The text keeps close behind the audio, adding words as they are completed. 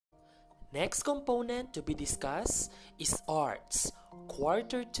Next component to be discussed is Arts,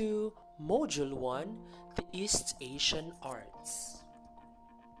 Quarter 2, Module 1, the East Asian Arts.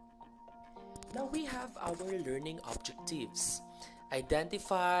 Now we have our learning objectives.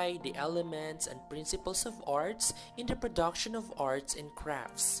 Identify the elements and principles of arts in the production of arts and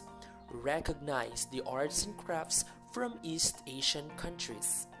crafts. Recognize the arts and crafts from East Asian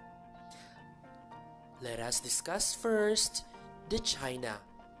countries. Let us discuss first the China.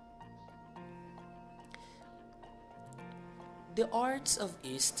 The arts of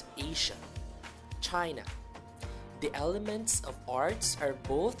East Asia. China. The elements of arts are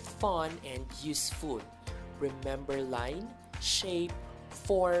both fun and useful. Remember line, shape,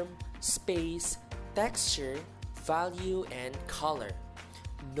 form, space, texture, value, and color.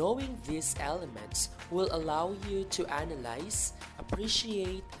 Knowing these elements will allow you to analyze,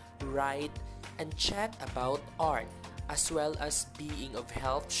 appreciate, write, and chat about art, as well as being of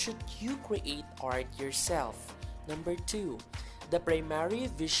help should you create art yourself. Number 2. The primary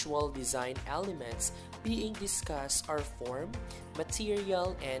visual design elements being discussed are form,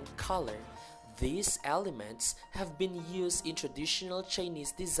 material, and color. These elements have been used in traditional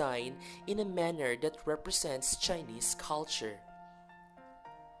Chinese design in a manner that represents Chinese culture.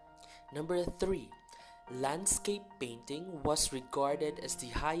 Number 3. Landscape painting was regarded as the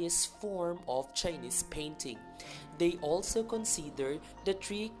highest form of Chinese painting. They also considered the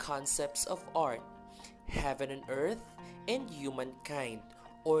three concepts of art: heaven and earth, and humankind,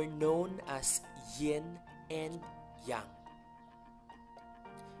 or known as yin and yang.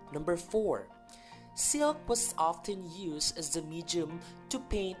 Number 4. Silk was often used as the medium to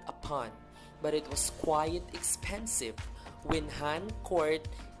paint upon, but it was quite expensive. When Han Court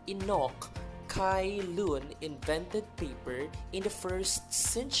Enoch Kai Lun invented paper in the 1st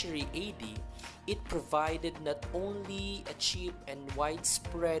century AD, it provided not only a cheap and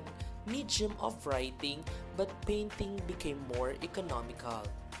widespread medium of writing, but painting became more economical.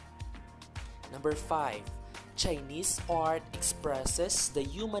 Number 5. Chinese art expresses the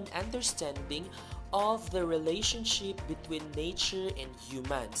human understanding of the relationship between nature and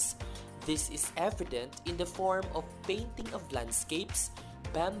humans. This is evident in the form of painting of landscapes,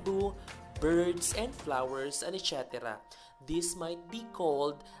 bamboo, birds and flowers, and etc. This might be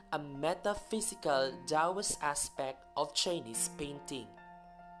called a metaphysical Taoist aspect of Chinese painting.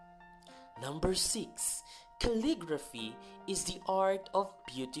 Number 6. Calligraphy is the art of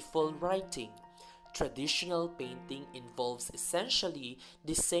beautiful writing. Traditional painting involves essentially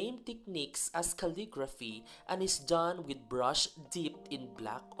the same techniques as calligraphy and is done with brush dipped in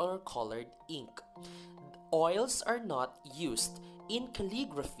black or colored ink. Oils are not used. In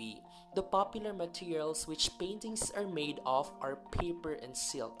calligraphy, the popular materials which paintings are made of are paper and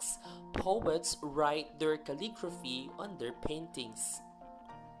silks. Poets write their calligraphy on their paintings.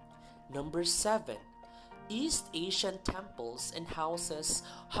 Number 7. East Asian temples and houses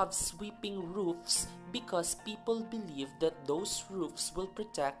have sweeping roofs because people believe that those roofs will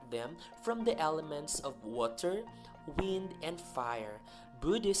protect them from the elements of water, wind, and fire.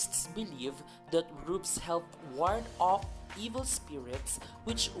 Buddhists believe that roofs help ward off evil spirits,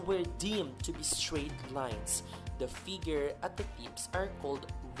 which were deemed to be straight lines. The figure at the tips are called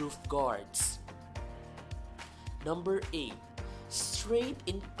roof guards. Number 8. Straight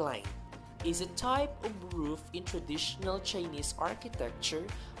incline is a type of roof in traditional Chinese architecture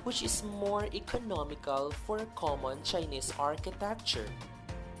which is more economical for common Chinese architecture.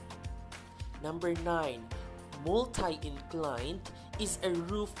 Number 9. Multi-inclined is a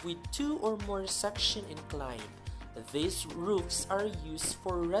roof with 2 or more sections inclined. These roofs are used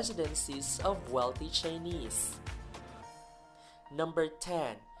for residences of wealthy Chinese. Number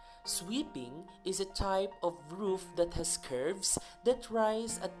 10. Sweeping is a type of roof that has curves that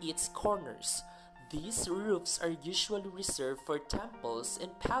rise at its corners. These roofs are usually reserved for temples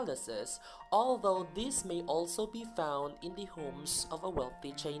and palaces, although these may also be found in the homes of a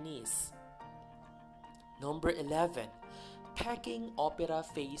wealthy Chinese. Number 11. Peking opera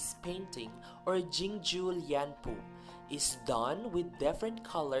face painting, or Jingju Lianpu, is done with different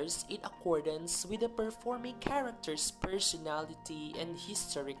colors in accordance with the performing character's personality and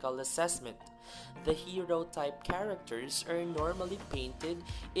historical assessment. The hero-type characters are normally painted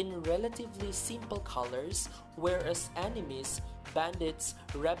in relatively simple colors, whereas enemies, bandits,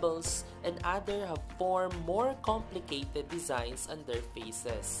 rebels, and others have formed more complicated designs on their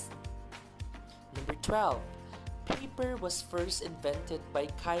faces. Number 12. Paper was first invented by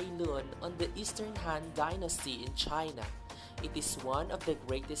Kai Lun on the Eastern Han Dynasty in China. It is one of the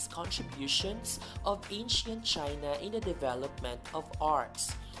greatest contributions of ancient China in the development of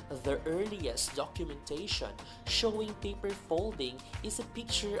arts. The earliest documentation showing paper folding is a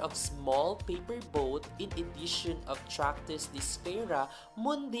picture of small paper boat in edition of Tractatus de Sphaera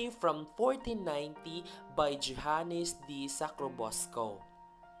Mundi from 1490 by Johannes de Sacrobosco.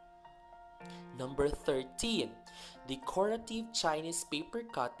 Number 13. Decorative Chinese paper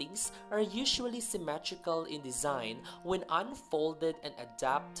cuttings are usually symmetrical in design when unfolded and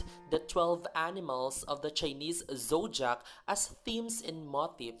adapt the 12 animals of the Chinese zodiac as themes and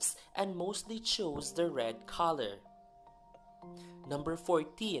motifs and mostly chose the red color. Number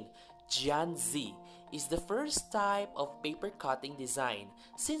 14. Jianzi is the first type of paper cutting design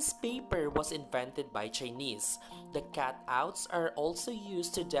since paper was invented by Chinese. The cutouts are also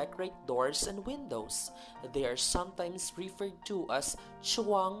used to decorate doors and windows. They are sometimes referred to as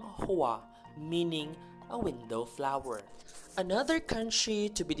chuang hua, meaning a window flower. Another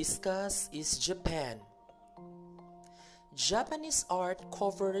country to be discussed is Japan. Japanese art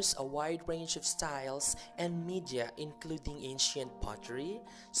covers a wide range of styles and media including ancient pottery,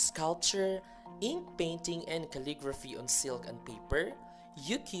 sculpture, ink painting and calligraphy on silk and paper,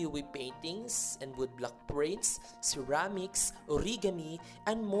 ukiyo-e paintings and woodblock prints, ceramics, origami,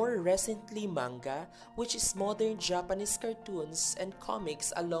 and more recently manga, which is modern Japanese cartoons and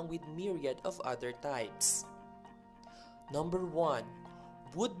comics along with myriad of other types. Number 1.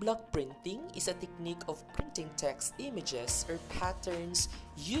 Woodblock printing is a technique of printing text images or patterns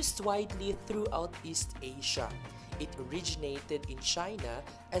used widely throughout East Asia. It originated in China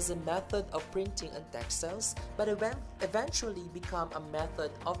as a method of printing on textiles but eventually became a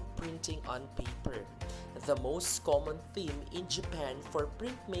method of printing on paper. The most common theme in Japan for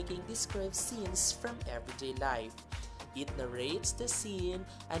printmaking describes scenes from everyday life. It narrates the scene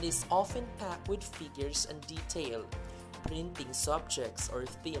and is often packed with figures and detail. Printing subjects or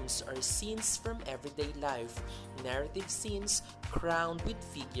themes are scenes from everyday life, narrative scenes crowned with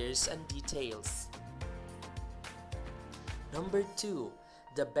figures and details. Number 2.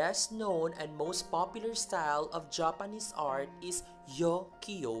 The best known and most popular style of Japanese art is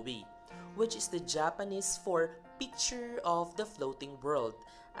ukiyo-e, which is the Japanese for picture of the floating world,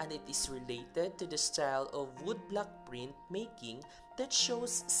 and it is related to the style of woodblock print making that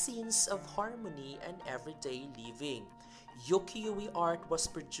shows scenes of harmony and everyday living. Ukiyo-e art was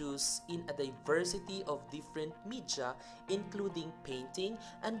produced in a diversity of different media, including painting,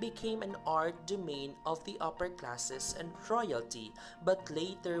 and became an art domain of the upper classes and royalty, but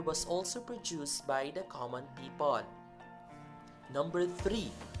later was also produced by the common people. Number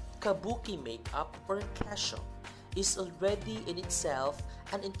 3. Kabuki makeup or kesho is already in itself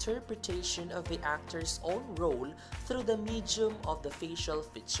an interpretation of the actor's own role through the medium of the facial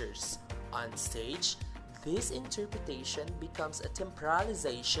features. On stage, this interpretation becomes a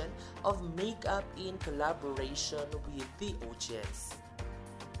temporalization of makeup in collaboration with the audience.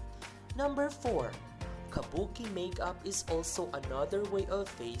 Number 4. Kabuki makeup is also another way of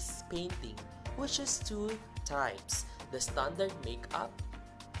face painting, which has two types: the standard makeup,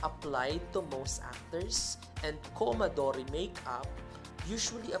 applied to most actors, and komadori makeup,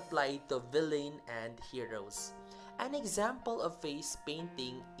 usually applied to villain and heroes. An example of face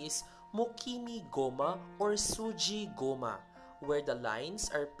painting is Mokimi Goma or Suji Goma, where the lines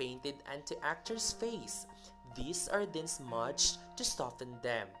are painted onto actor's face. These are then smudged to soften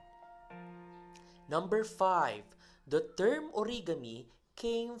them. Number 5. The term origami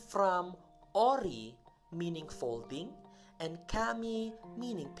came from ori, meaning folding, and kami,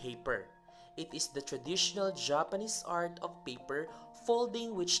 meaning paper. It is the traditional Japanese art of paper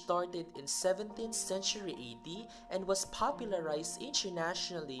folding which started in 17th century AD and was popularized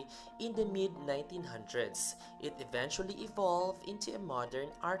internationally in the mid-1900s. It eventually evolved into a modern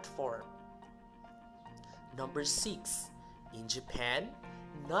art form. Number 6. In Japan,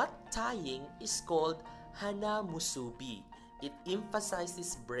 knot tying is called hanamusubi. It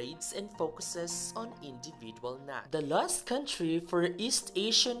emphasizes braids and focuses on individual knots. The last country for East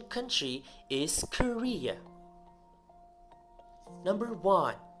Asian country is Korea. Number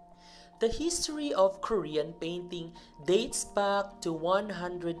 1. The history of Korean painting dates back to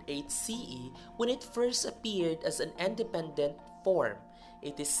 108 CE when it first appeared as an independent form.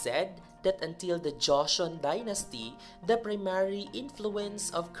 It is said that until the Joseon dynasty, the primary influence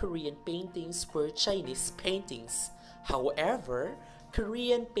of Korean paintings were Chinese paintings. However,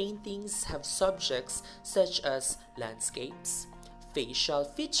 Korean paintings have subjects such as landscapes, facial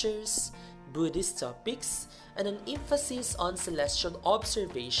features, Buddhist topics, and an emphasis on celestial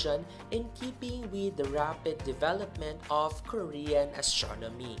observation in keeping with the rapid development of Korean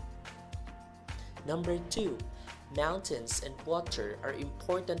astronomy. Number 2. mountains, and water are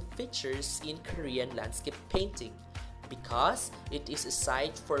important features in Korean landscape painting because it is a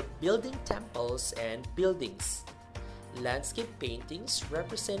site for building temples and buildings. Landscape paintings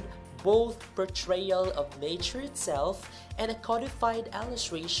represent both portrayal of nature itself and a codified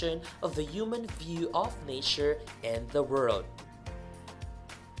illustration of the human view of nature and the world.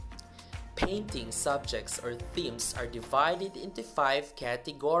 Painting subjects or themes are divided into 5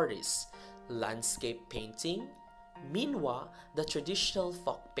 categories: landscape painting, minhwa, the traditional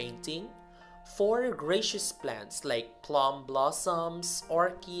folk painting, for gracious plants like plum blossoms,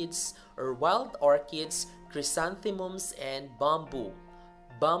 orchids or wild orchids, chrysanthemums, and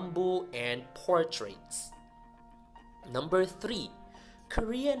bamboo and portraits. Number 3,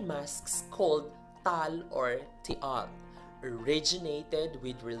 Korean masks called tal or tial, originated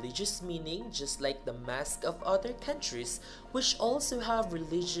with religious meaning just like the mask of other countries which also have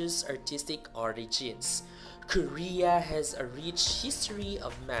religious artistic origins. Korea has a rich history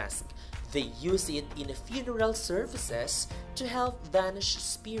of masks. They use it in funeral services to help banish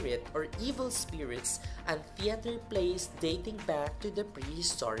spirit or evil spirits and theater plays dating back to the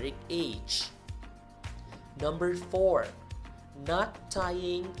prehistoric age. Number 4, knot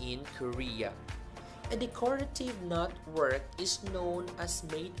tying in Korea. A decorative knot work is known as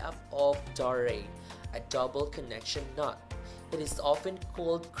made up of dore, a double connection knot. It is often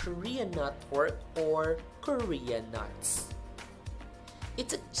called Korean knot work or Korean knots.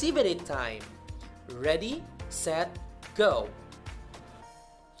 It's activity time. Ready, set, go.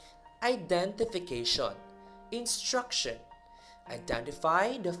 Identification. Instruction.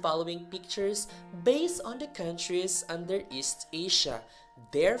 Identify the following pictures based on the countries under East Asia.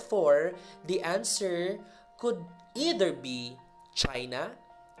 Therefore, the answer could either be China,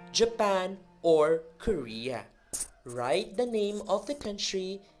 Japan, or Korea. Write the name of the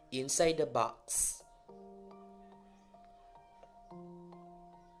country inside the box.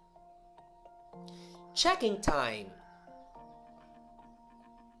 Checking time.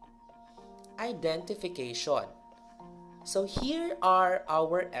 Identification. So here are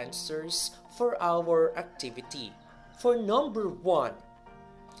our answers for our activity. For number 1,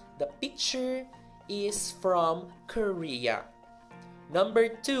 the picture is from Korea. Number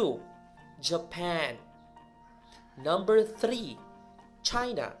 2, Japan. Number 3,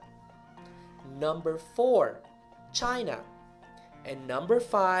 China. Number 4, China. And number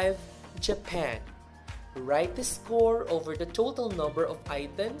 5, Japan. Write the score over the total number of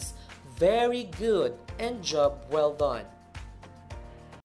items. Very good and job well done.